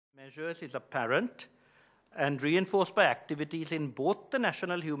measures is apparent and reinforced by activities in both the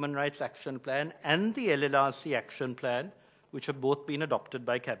National Human Rights Action Plan and the LLRC Action Plan, which have both been adopted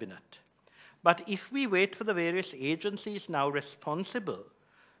by Cabinet. But if we wait for the various agencies now responsible,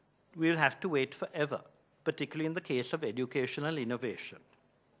 we'll have to wait forever, particularly in the case of educational innovation.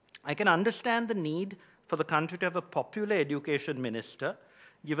 I can understand the need for the country to have a popular education minister,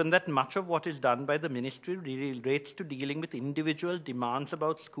 given that much of what is done by the ministry relates to dealing with individual demands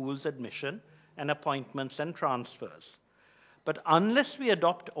about schools admission and appointments and transfers. But unless we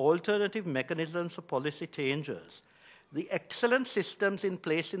adopt alternative mechanisms for policy changes, the excellent systems in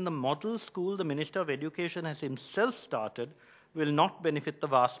place in the model school the Minister of Education has himself started will not benefit the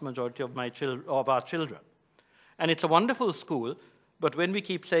vast majority of our children. And it's a wonderful school, but when we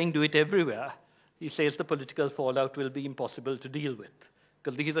keep saying do it everywhere, he says the political fallout will be impossible to deal with.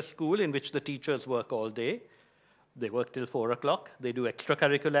 Because this is a school in which the teachers work all day. They work till 4 o'clock. They do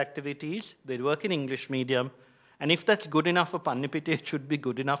extracurricular activities. They work in English medium. And if that's good enough for Pannipiti, it should be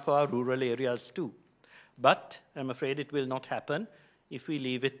good enough for our rural areas too. But I'm afraid it will not happen if we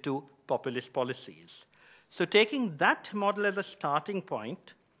leave it to populist policies. So taking that model as a starting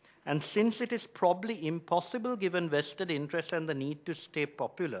point, and since it is probably impossible given vested interest and the need to stay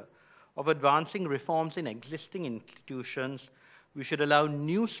popular, of advancing reforms in existing institutions, we should allow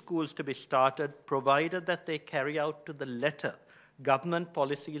new schools to be started, provided that they carry out to the letter government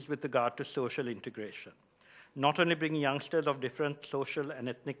policies with regard to social integration. Not only bringing youngsters of different social and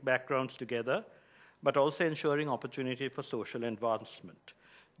ethnic backgrounds together, but also ensuring opportunity for social advancement.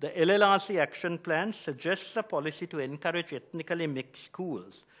 The LLRC Action Plan suggests a policy to encourage ethnically mixed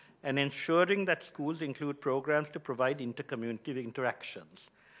schools and ensuring that schools include programs to provide intercommunity interactions.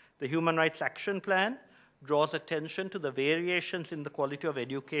 The Human Rights Action Plan draws attention to the variations in the quality of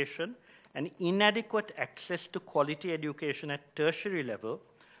education and inadequate access to quality education at tertiary level,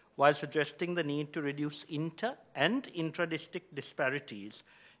 while suggesting the need to reduce inter- and intra-district disparities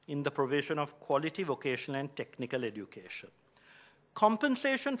in the provision of quality vocational and technical education.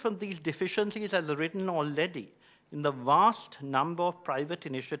 Compensation for these deficiencies has arisen already in the vast number of private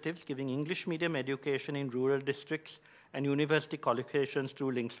initiatives giving English medium education in rural districts and university qualifications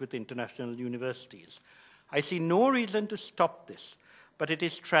through links with international universities. I see no reason to stop this, but it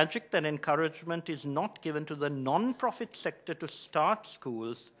is tragic that encouragement is not given to the non-profit sector to start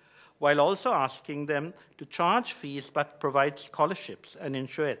schools, while also asking them to charge fees but provide scholarships and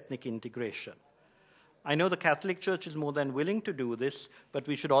ensure ethnic integration. I know the Catholic Church is more than willing to do this, but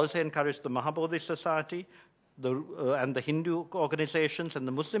we should also encourage the Mahabodhi Society and the Hindu organizations and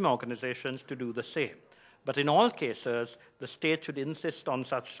the Muslim organizations to do the same. But in all cases, the state should insist on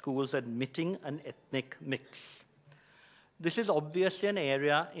such schools admitting an ethnic mix. This is obviously an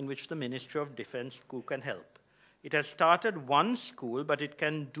area in which the Ministry of Defense can help. It has started one school, but it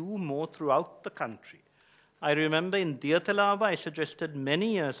can do more throughout the country. I remember in Diyatalava, I suggested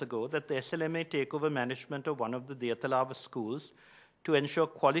many years ago that the SLMA take over management of one of the Diyatalava schools to ensure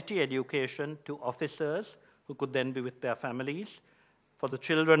quality education to officers who could then be with their families, for the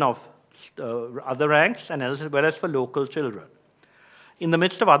children of other ranks, and as well as for local children. In the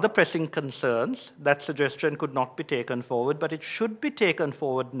midst of other pressing concerns, that suggestion could not be taken forward, but it should be taken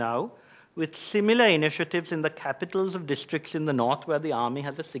forward now with similar initiatives in the capitals of districts in the north where the army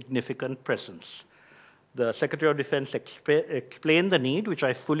has a significant presence. The Secretary of Defense explained the need, which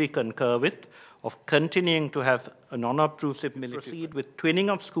I fully concur with, of continuing to have a non-obtrusive military proceed with twinning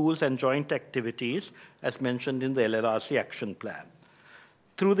of schools and joint activities, as mentioned in the LLRC Action Plan.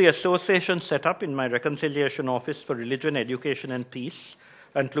 Through the association set up in my Reconciliation Office for Religion, Education and Peace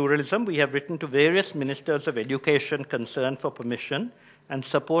and Pluralism, we have written to various ministers of education concerned for permission and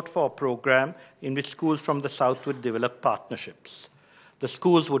support for a program in which schools from the south would develop partnerships. The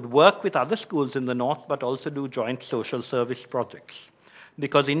schools would work with other schools in the north, but also do joint social service projects.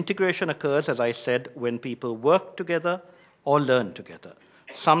 Because integration occurs, as I said, when people work together or learn together.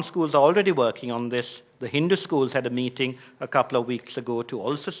 Some schools are already working on this. The Hindu schools had a meeting a couple of weeks ago to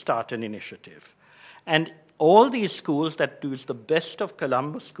also start an initiative. And all these schools that do the best of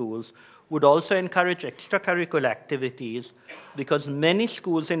Colombo schools would also encourage extracurricular activities, because many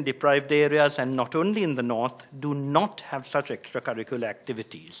schools in deprived areas, and not only in the north, do not have such extracurricular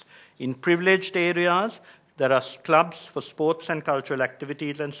activities. In privileged areas, there are clubs for sports and cultural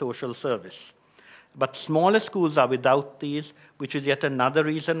activities and social service. But smaller schools are without these, which is yet another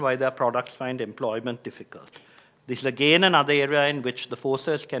reason why their products find employment difficult. This is again another area in which the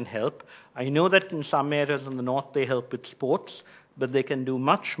forces can help. I know that in some areas in the north they help with sports, but they can do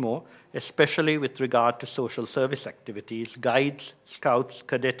much more, especially with regard to social service activities, guides, scouts,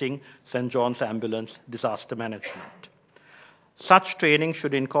 cadetting, St. John's Ambulance, disaster management. Such training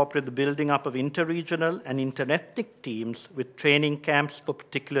should incorporate the building up of interregional and interethnic teams with training camps for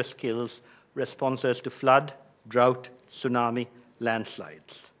particular skills, responses to flood, drought, tsunami,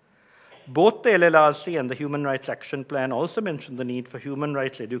 landslides. Both the LLRC and the Human Rights Action Plan also mention the need for human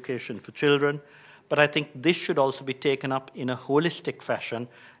rights education for children, but I think this should also be taken up in a holistic fashion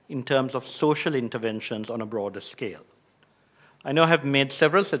in terms of social interventions on a broader scale. I know I have made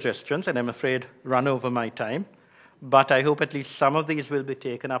several suggestions, and I'm afraid run over my time, but I hope at least some of these will be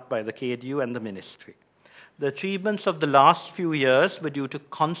taken up by the KDU and the Ministry. The achievements of the last few years were due to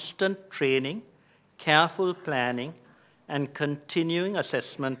constant training, careful planning, and continuing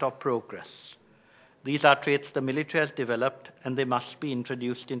assessment of progress. These are traits the military has developed, and they must be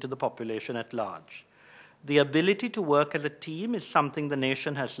introduced into the population at large. The ability to work as a team is something the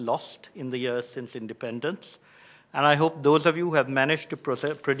nation has lost in the years since independence, and I hope those of you who have managed to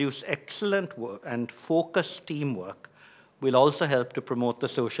produce excellent work and focused teamwork will also help to promote the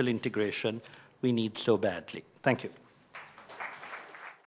social integration we need so badly. Thank you.